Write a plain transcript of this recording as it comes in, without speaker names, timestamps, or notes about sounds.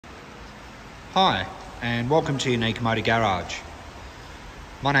Hi, and welcome to Unique Motor Garage.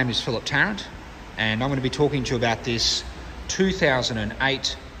 My name is Philip Tarrant, and I'm going to be talking to you about this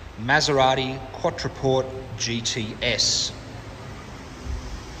 2008 Maserati Quattroporte GT-S.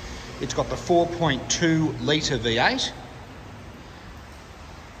 It's got the 4.2 litre V8,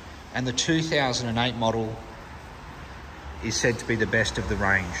 and the 2008 model is said to be the best of the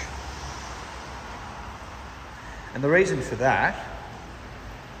range. And the reason for that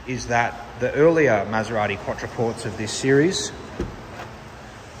is that the earlier Maserati Quattroportes of this series,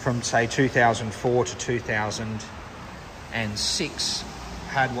 from say 2004 to 2006,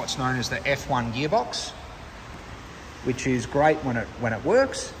 had what's known as the F1 gearbox, which is great when it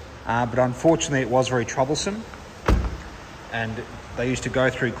works, but unfortunately it was very troublesome, and they used to go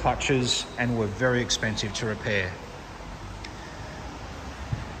through clutches and were very expensive to repair.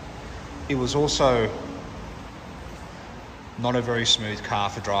 It was also not a very smooth car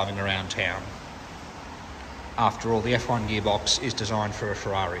for driving around town. After all, the F1 gearbox is designed for a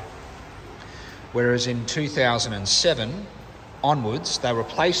Ferrari. Whereas in 2007 onwards, they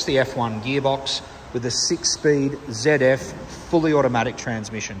replaced the F1 gearbox with a 6-speed ZF fully automatic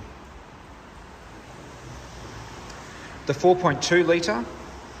transmission. The 4.2 litre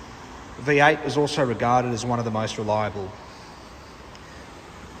V8 is also regarded as one of the most reliable.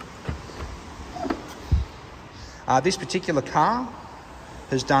 This particular car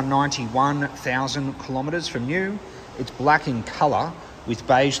has done 91,000 kilometres from new. It's black in colour with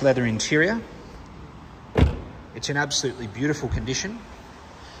beige leather interior. It's in absolutely beautiful condition.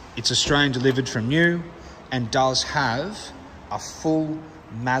 It's Australian delivered from new and does have a full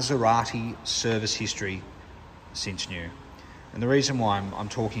Maserati service history since new. And the reason why I'm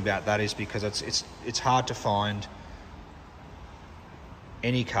talking about that is because it's hard to find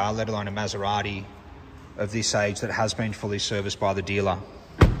any car, let alone a Maserati, of this age that has been fully serviced by the dealer.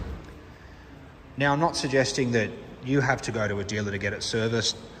 Now, I'm not suggesting that you have to go to a dealer to get it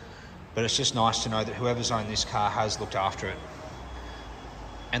serviced, but it's just nice to know that whoever's owned this car has looked after it.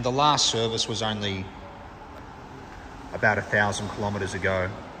 And the last service was only about 1,000 kilometres ago.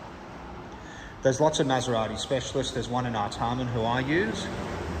 There's lots of Maserati specialists. There's one in Artarmon who I use,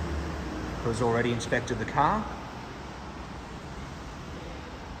 who has already inspected the car.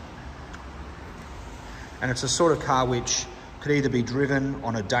 And it's a sort of car which could either be driven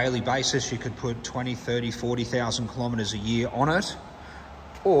on a daily basis. You could put 20, 30, 40,000 kilometres a year on it.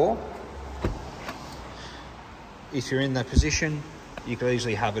 Or, if you're in that position, you could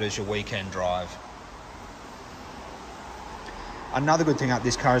easily have it as your weekend drive. Another good thing about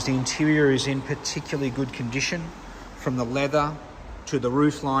this car is the interior is in particularly good condition. From the leather to the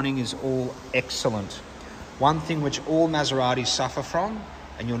roof lining is all excellent. One thing which all Maseratis suffer from,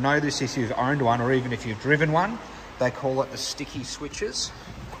 and you'll know this if you've owned one or even if you've driven one, they call it the sticky switches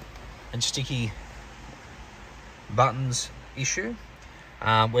and sticky buttons issue,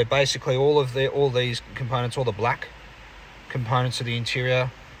 where basically all these components, all the black components of the interior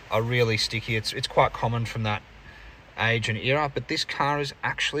are really sticky. It's quite common from that age and era, but this car is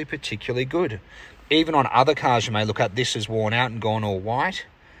actually particularly good. Even on other cars you may look at, this is worn out and gone all white,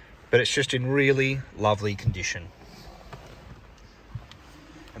 but it's just in really lovely condition.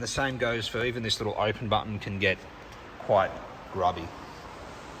 And the same goes for even this little open button, can get quite grubby.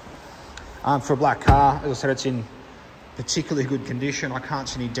 For a black car, as I said, it's in particularly good condition. I can't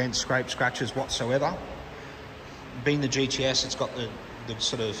see any dents, scrapes, scratches whatsoever. Being the GTS, it's got the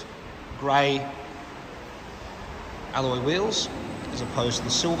sort of grey alloy wheels as opposed to the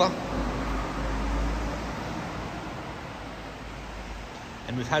silver.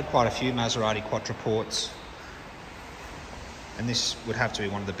 And we've had quite a few Maserati Quattroportes, and this would have to be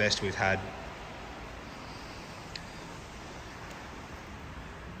one of the best we've had.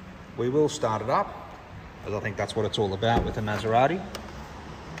 We will start it up, as I think that's what it's all about with the Maserati.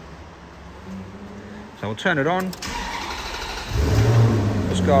 So we'll turn it on.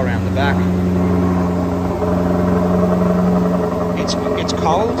 Just go around the back. It's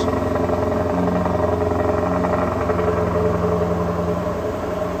cold.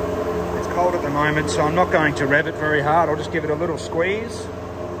 It's cold at the moment, so I'm not going to rev it very hard. I'll just give it a little squeeze.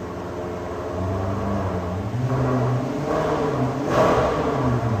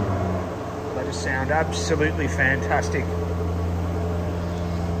 They just sound absolutely fantastic.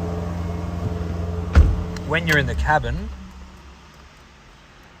 When you're in the cabin,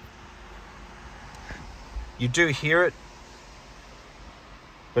 you do hear it,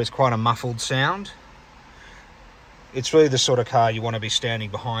 but it's quite a muffled sound. It's really the sort of car you want to be standing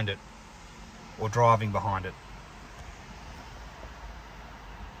behind it or driving behind it.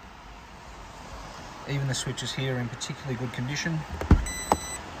 Even the switches here are in particularly good condition.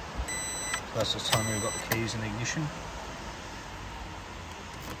 That's just telling me we've got the keys in the ignition.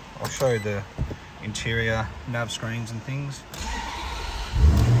 I'll show you the interior nav screens and things.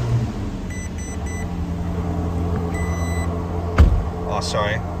 Oh,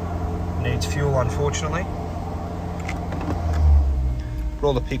 sorry. Needs fuel, unfortunately. But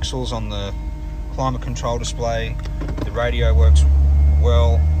all the pixels on the climate control display, the radio works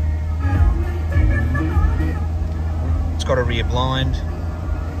well. It's got a rear blind.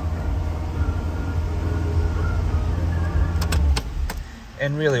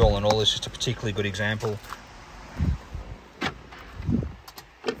 And really, all in all, it's just a particularly good example.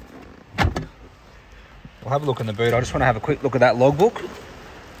 We'll have a look in the boot. I just want to have a quick look at that logbook.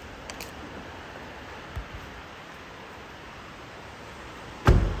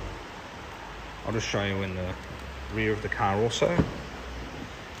 I'll just show you in the rear of the car also.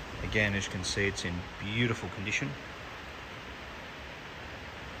 Again, as you can see, it's in beautiful condition.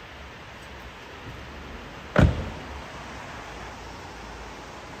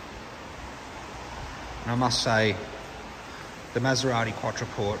 I must say, the Maserati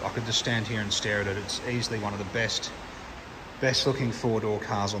Quattroporte, I could just stand here and stare at it. It's easily one of the best looking four-door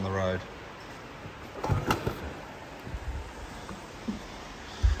cars on the road.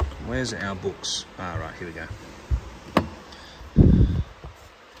 Where's our books? Ah, right, here we go.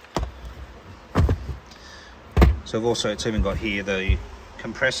 So it's even got here the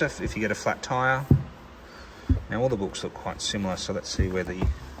compressor if you get a flat tyre. Now all the books look quite similar, so let's see where the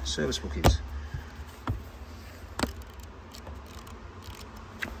service book is.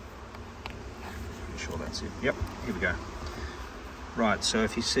 That's it. Yep, here we go. Right, so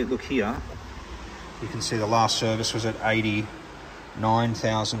if you see, look here, you can see the last service was at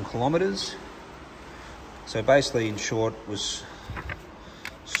 89,000 kilometres. So basically, in short, was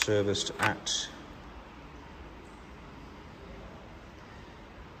serviced at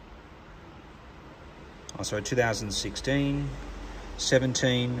sorry, 2016,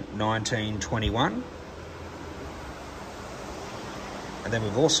 17, 19, 21. And then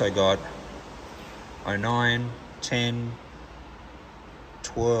we've also got 09, 10,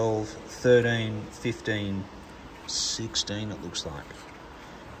 12, 13, 15, 16 it looks like.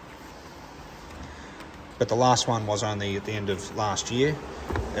 But the last one was only at the end of last year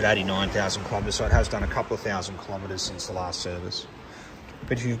at 89,000 kilometres, so it has done a couple of thousand kilometres since the last service.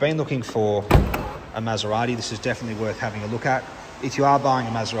 But if you've been looking for a Maserati, this is definitely worth having a look at. If you are buying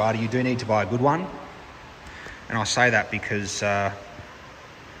a Maserati, you do need to buy a good one. And I say that because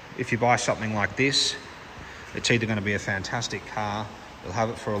if you buy something like this, it's either going to be a fantastic car, you'll have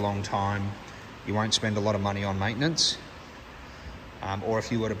it for a long time, you won't spend a lot of money on maintenance, or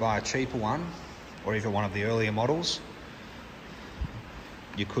if you were to buy a cheaper one, or even one of the earlier models,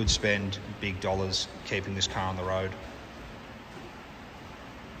 you could spend big dollars keeping this car on the road.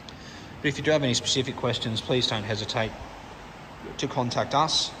 But if you do have any specific questions, please don't hesitate to contact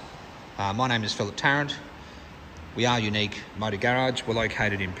us. My name is Philip Tarrant. We are Unique Motor Garage. We're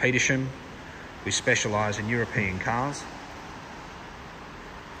located in Petersham. We specialise in European cars,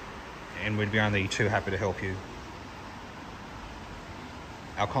 and we'd be only too happy to help you.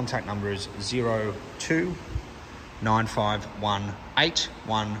 Our contact number is 02 951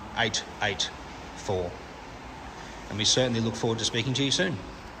 81884, and we certainly look forward to speaking to you soon.